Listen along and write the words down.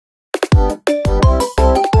Hey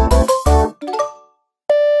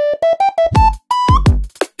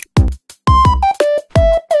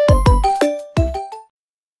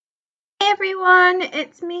everyone,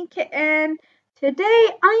 it's me Kitten. Today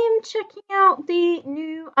I am checking out the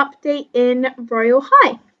new update in Royal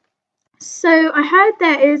High. So I heard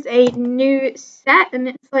there is a new set and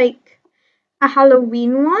it's like a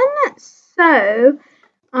Halloween one. So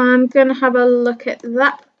I'm gonna have a look at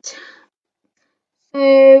that. So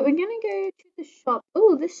we're gonna go to the shop.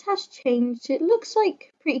 Oh, this has changed. It looks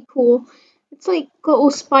like pretty cool. It's like got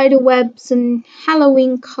all spider webs and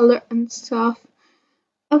Halloween color and stuff.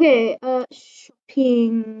 Okay,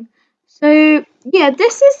 shopping. So yeah,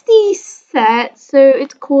 this is the set. So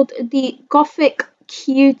it's called the Gothic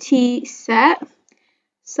Cutie set.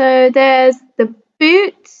 So there's the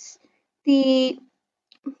boots, the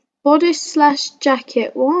bodice slash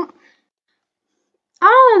jacket. What?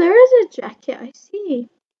 Oh, there is a jacket. I see.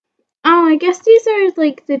 Oh, I guess these are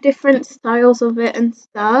like the different styles of it and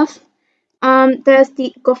stuff. There's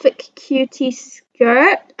the Gothic Cutie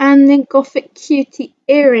skirt and the Gothic Cutie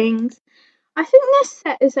earrings. I think this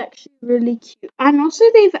set is actually really cute. And also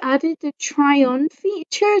they've added the try on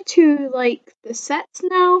feature to like the sets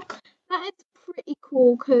now. That is pretty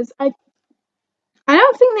cool because I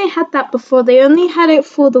don't think they had that before. They only had it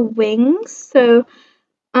for the wings. So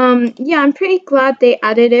yeah, I'm pretty glad they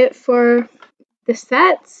added it for the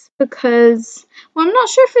sets because well, I'm not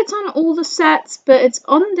sure if it's on all the sets, but it's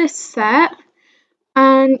on this set.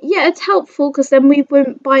 And yeah, it's helpful because then we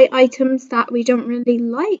won't buy items that we don't really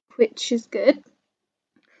like, which is good.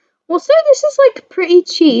 Also, this is like pretty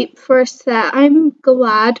cheap for a set. I'm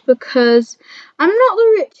glad because I'm not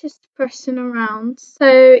the richest person around.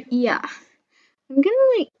 So yeah, I'm gonna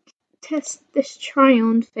like test this try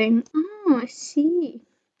on thing. Oh, I see.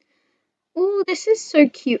 Oh, this is so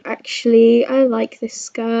cute actually. I like this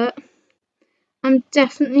skirt. I'm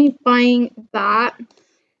definitely buying that.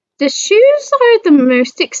 The shoes are the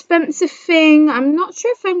most expensive thing. I'm not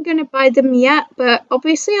sure if I'm going to buy them yet, but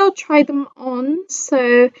obviously I'll try them on. So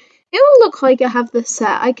it will look like I have the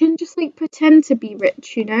set. I can just like pretend to be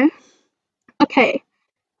rich, you know? Okay,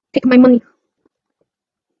 take my money.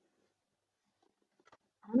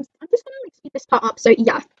 I'm just going to like speed this part up. So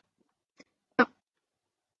yeah, oh,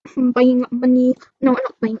 I'm buying money. No, I'm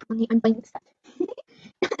not buying money. I'm buying the set.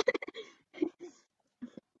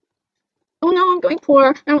 Oh no, I'm going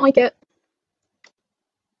poor. I don't like it.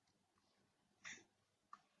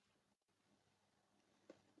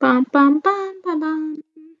 Bum, bum, bum, bum, bum.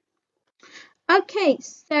 Okay,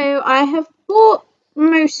 so I have bought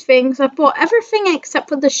most things. I've bought everything except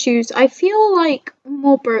for the shoes. I feel like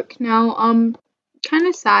more broke now. Kind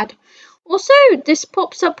of sad. Also, this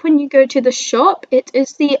pops up when you go to the shop. It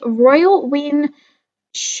is the Royal Ween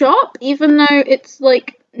shop, even though it's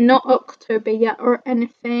like not October yet or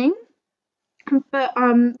anything. But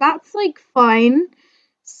that's like fine.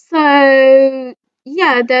 So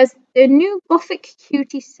yeah, there's the new Gothic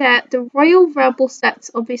Cutie set, the Royal Rebel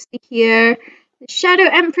set's obviously here, the Shadow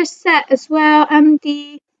Empress set as well, and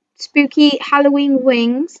the spooky Halloween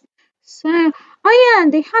wings. So, oh yeah,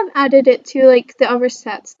 and they have added it to like the other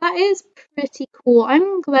sets. That is pretty cool.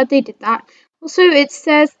 I'm glad they did that. Also, it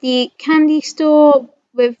says the candy store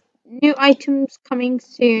with new items coming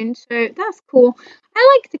soon, so that's cool.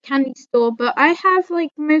 I like the candy store, but I have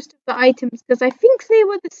like most of the items because I think they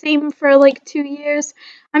were the same for like 2 years.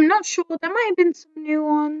 I'm not sure. There might have been some new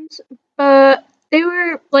ones, but they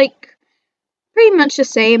were like pretty much the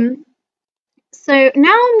same. So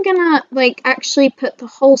now I'm gonna like actually put the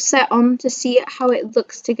whole set on to see how it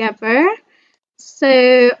looks together.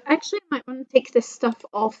 So actually I might want to take this stuff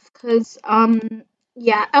off because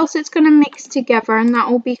yeah, else it's gonna mix together and that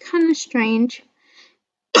will be kind of strange.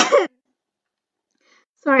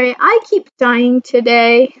 Sorry, I keep dying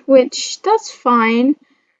today, which that's fine.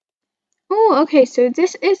 Oh, okay, so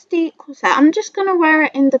this is the corset. I'm just gonna wear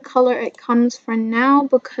it in the color it comes for now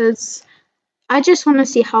because I just want to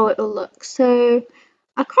see how it will look. So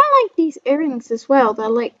I quite like these earrings as well. They're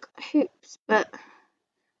like hoops, but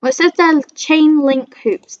well, it says they're chain link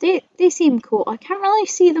hoops. They seem cool. I can't really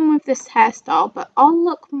see them with this hairstyle, but I'll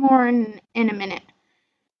look more in a minute.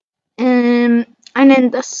 And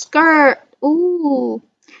then the skirt. Ooh,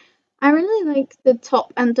 I really like the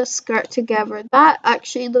top and the skirt together. That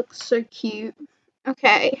actually looks so cute.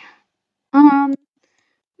 Okay.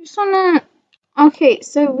 Just wanna. Okay,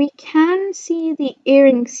 so we can see the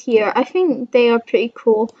earrings here. I think they are pretty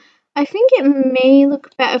cool. I think it may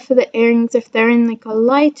look better for the earrings if they're in like a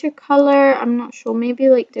lighter color. I'm not sure. Maybe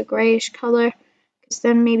like the grayish color, because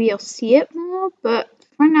then maybe you'll see it more. But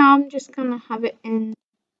for now, I'm just gonna have it in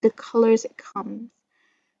the colors it comes.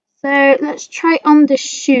 So let's try on the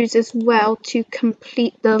shoes as well to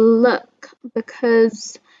complete the look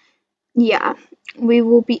because, yeah, we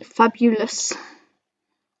will be fabulous.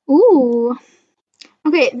 Ooh,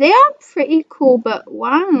 okay, they are pretty cool, but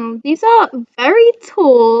wow, these are very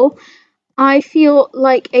tall. I feel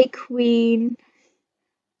like a queen.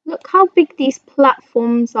 Look how big these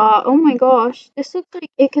platforms are. Oh my gosh, this looks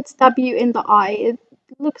like it could stab you in the eye. It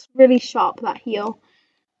looks really sharp, that heel.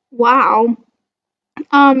 Wow.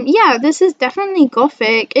 Yeah, this is definitely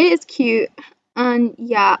gothic. It is cute. And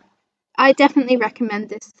yeah, I definitely recommend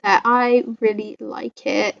this set. I really like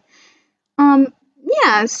it.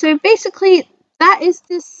 Yeah, so basically that is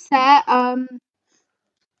the set.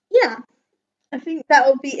 Yeah, I think that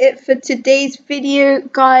will be it for today's video,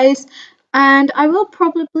 guys. And I will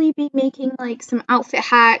probably be making like some outfit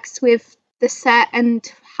hacks with the set and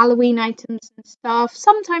Halloween items and stuff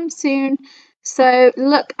sometime soon. So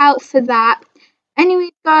look out for that.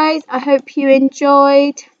 Anyways, guys, I hope you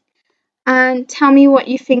enjoyed and tell me what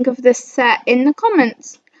you think of this set in the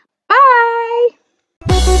comments. Bye!